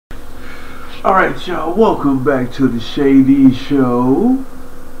Alright, y'all, welcome back to the Shay'D show.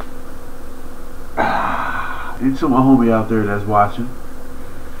 And to my homie out there that's watching.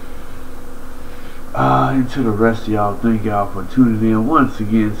 And to the rest of y'all, thank y'all for tuning in once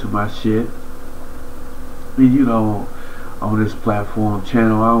again to my shit. And you know, on this platform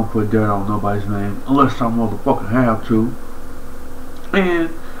channel, I don't put dirt on nobody's name unless I motherfucking have to. And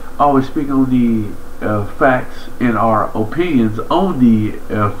I always speak on the facts and our opinions on the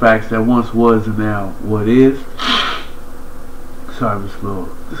facts that once was and now what is. Sorry, just a little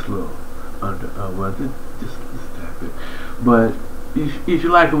under just tap it. But if you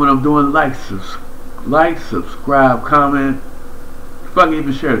like what I'm doing, like, subscribe, comment, fuck it,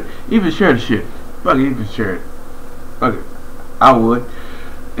 even share it, share the shit. Fuck it, even share it. Fuck it, I would.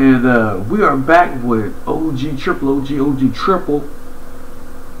 And we are back with OG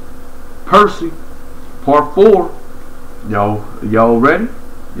Percy. Part 4. Y'all ready?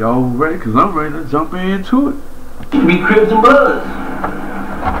 Y'all ready? Cause I'm ready to jump into it. He be Crips and Bloods.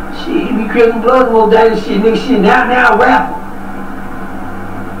 Shit, he be Crips and Bloods more than shit, nigga. Shit, now rapper.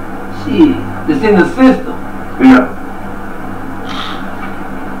 Shit, that's in the system. Yeah.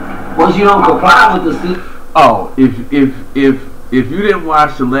 Once you don't comply with the system. Oh, if you didn't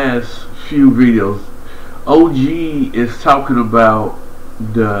watch the last few videos, OG is talking about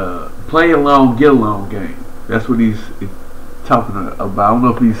the play along, get along game. That's what he's talking about. I don't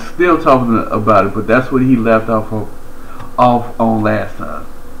know if he's still talking about it, but that's what he left off on last time.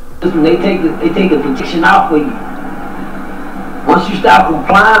 They take the protection out for you. Once you stop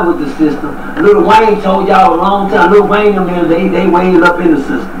complying with the system, Lil Wayne told y'all a long time. Lil Wayne them they weighed up in the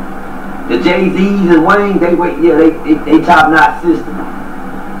system. The Jay-Z's and Wayne, they top notch system.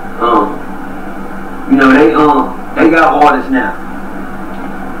 You know they got orders now.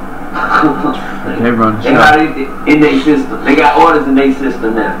 They run the show. They got it in their system. They got orders in their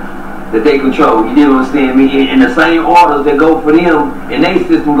system now that they control. You didn't understand me? And the same orders that go for them in their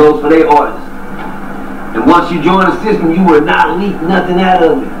system goes for their orders. And once you join the system, you will not leak nothing out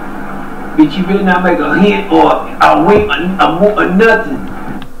of it. Bitch, you better not make a hint or a wink or nothing.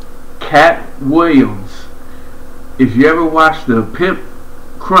 Cat Williams. If you ever watched the Pimp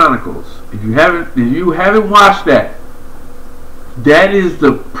Chronicles, if you haven't watched that, that is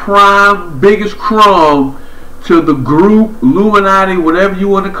the prime biggest crumb to the group, Illuminati, whatever you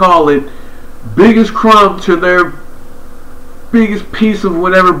want to call it. Biggest crumb to their biggest piece of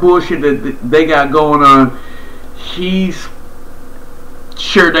whatever bullshit that they got going on. He's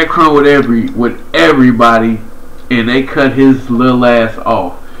shared that crumb with everybody, and they cut his little ass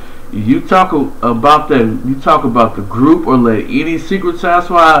off. You talk about that. You talk about the group or let any secrets. That's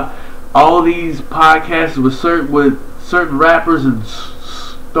why all these podcasts with certain rappers and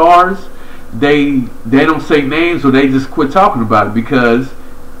stars, they don't say names or they just quit talking about it because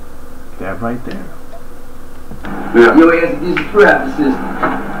that right there. Yeah. Your ass is disappear out the system.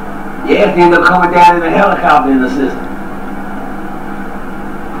 Your ass end up coming down in a helicopter in the system.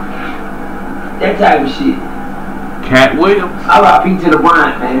 That type of shit. Cat Williams. R.I.P. to the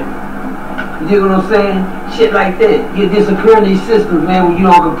blind, man. You dig what I'm saying? Shit like that. You disappear in these systems, man. When you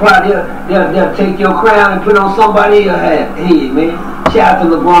don't comply, they'll take your crown and put on somebody else's head, man. Shout out to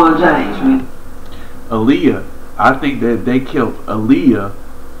LeBron James, man. Aaliyah. I think that they killed Aaliyah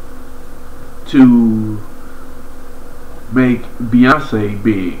to make Beyonce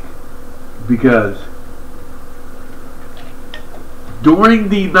big, because during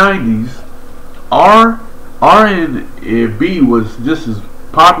the 90s, R&B was just as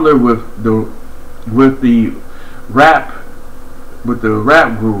popular with the rap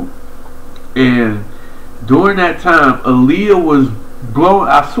group, and during that time Aaliyah was blowing.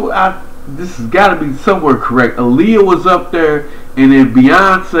 I swear, this has got to be somewhere correct. Aaliyah was up there, and then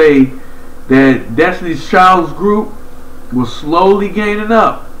Beyonce, that Destiny's Child's group, was slowly gaining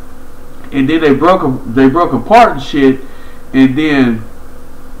up, and then they broke apart and shit, and then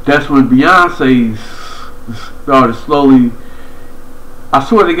that's when Beyonce started slowly. I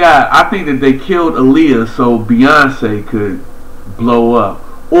swear to God, I think that they killed Aaliyah so Beyonce could blow up,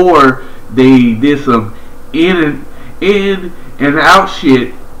 or they did some in and out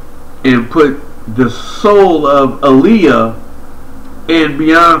shit and put the soul of Aaliyah in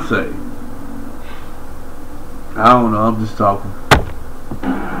Beyonce. I don't know, I'm just talking.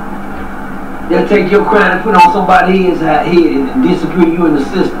 They'll take your crown and put on somebody else's head and disappear you in the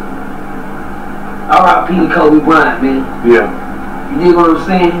system. R.I.P. to Kobe Bryant, man. Yeah. You dig what I'm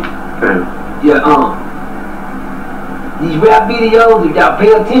saying? Yeah. These rap videos, if y'all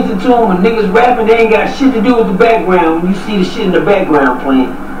pay attention to them, when niggas rapping, they ain't got shit to do with the background. When you see the shit in the background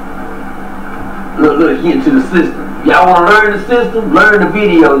playing, look into the system. Y'all want to learn the system? Learn the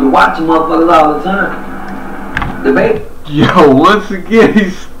video. You watch the motherfuckers all the time. The baby. Yo, once again,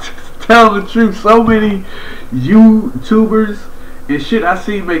 he's telling the truth. So many YouTubers and shit I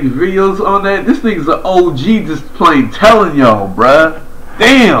see make videos on that. This nigga's an OG just plain telling y'all, bruh.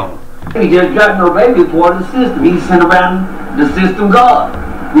 Damn. He just dropped no baby part of the system. He sent around the system guard.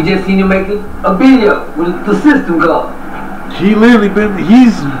 We just seen him make a video with the system guard. He literally been,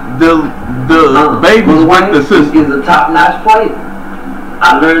 he's the babies with the system. He's a top-notch player.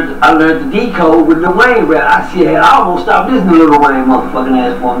 I learned the decode with Lil Wayne rap. I almost stopped listening to Lil Wayne motherfucking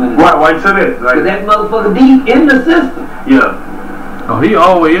ass for a minute. Why you say that? Like, but that motherfucker deep in the system. Yeah. Oh, he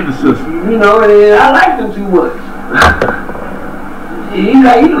all the way in the system. You know, and I like him too much. he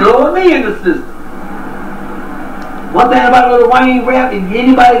lowered me in the system. One thing about Lil Wayne rap, if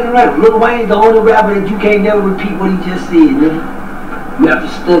anybody can rap, Lil Wayne's the only rapper that you can't never repeat what he just said, nigga. You have to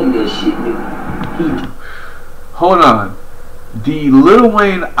study that shit, nigga. Hold on. The Lil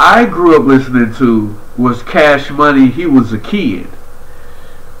Wayne I grew up listening to was Cash Money. He was a kid.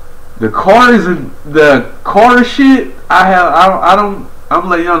 The Carter shit, I'm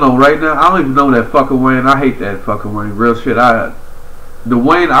letting y'all know right now, I don't even know that fucking Wayne. I hate that fucking Wayne. Real shit. The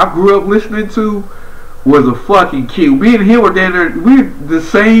Wayne I grew up listening to was a fucking kid. Me and him were down there. We're the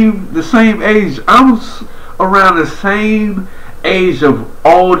same age. I was around the same age of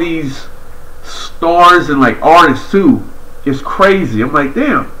all these stars and like artists too. It's crazy. I'm like,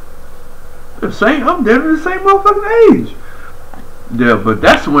 damn. I'm down there the same motherfucking age. Yeah, but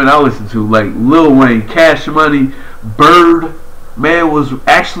that's when I listened to like Lil Wayne, Cash Money, Bird. Man was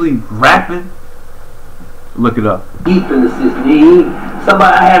actually rapping. Look it up. Deep in the system.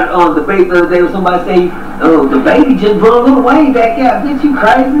 I had a debate the other day with somebody saying, "Oh, the baby just brought Lil Wayne back out." Bitch, you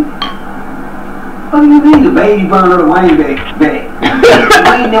crazy? What do you mean the baby brought Lil Wayne back?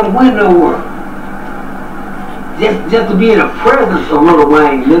 Wayne never went nowhere. Just to be in the presence of Lil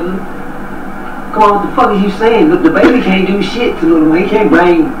Wayne, nigga. Come on, what the fuck is you saying? The baby can't do shit to Lil Wayne. He can't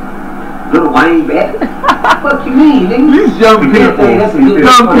bring Lil Wayne back. What the fuck you mean, nigga? These young people.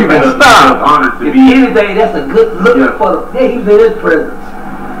 Young people, stop. If anything, that's a good look for the. Yeah, he was in his presence.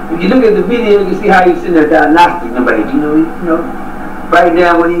 If you look at the video, you can see how he was sitting there diagnostic the baby. You know, right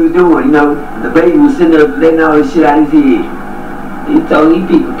now what he was doing. You know, the baby was sitting there letting all this shit out of his head. He told these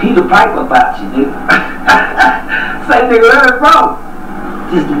people, Peter Piper about you, nigga. Same nigga, where from?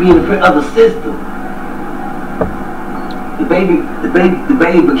 Just to be in the of the system. The baby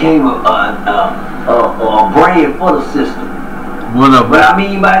became a brand for the system. What I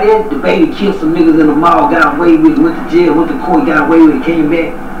mean by that, the baby killed some niggas in the mall, got away with it, went to jail, went to court, got away with it, came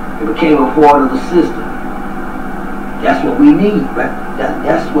back, and became a part of the system. That's what we need, right?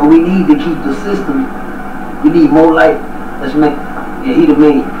 That's what we need to keep the system. We need more like, let's make, yeah, he the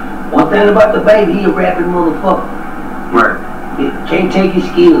man. One thing about the baby, he a rapping motherfucker. right. It can't take his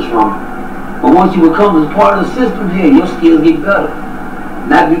skills from him. But once you become a part of the system, yeah, your skills get better.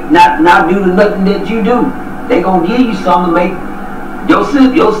 Not due to nothing that you do. They gonna give you something to make your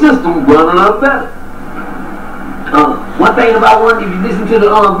system run a little better. One thing about if you listen to the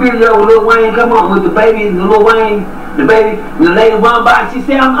video with Lil Wayne come on with the baby and Lil Wayne, the baby, and the lady run by, she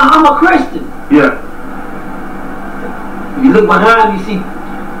said, I'm a Christian. Yeah. If you look behind, you see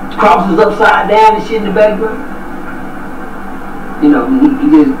crosses upside down and shit in the background. You know, he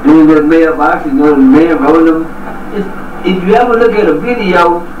just doing that mailbox, you know, the man rolling them. If you ever look at a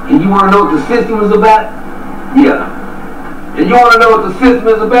video and you want to know what the system is about, yeah. And you want to know what the system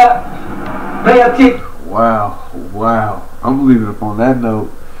is about, pay attention. Wow. I'm leaving it up on that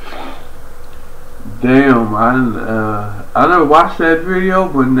note. Damn, I never watched that video,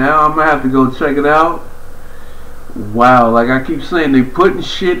 but now I'm gonna have to go check it out. Wow, like I keep saying, they putting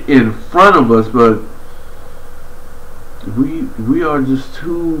shit in front of us, but we are just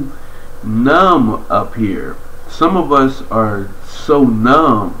too numb up here. Some of us are so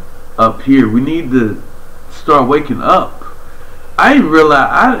numb up here. We need to start waking up. I didn't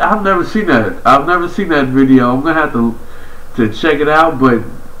realize I've never seen that. I've never seen that video. I'm gonna have to check it out. But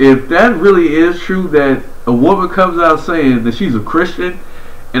if that really is true, that a woman comes out saying that she's a Christian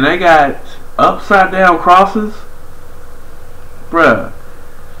and they got upside down crosses, bruh,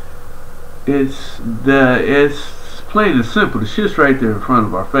 it's plain and simple. The shit's right there in front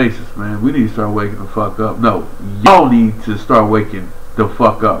of our faces, man. We need to start waking the fuck up. No, y'all need to start waking the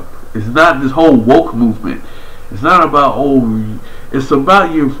fuck up. It's not this whole woke movement. It's not about it's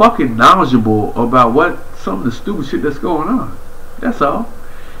about you fucking knowledgeable about what some of the stupid shit that's going on. That's all.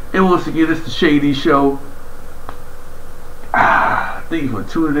 And once again, it's the Shay'D Show. Thank you for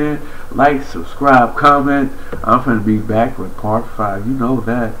tuning in. Like, subscribe, comment. I'm finna be back with part 5. You know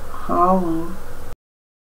that. Holla.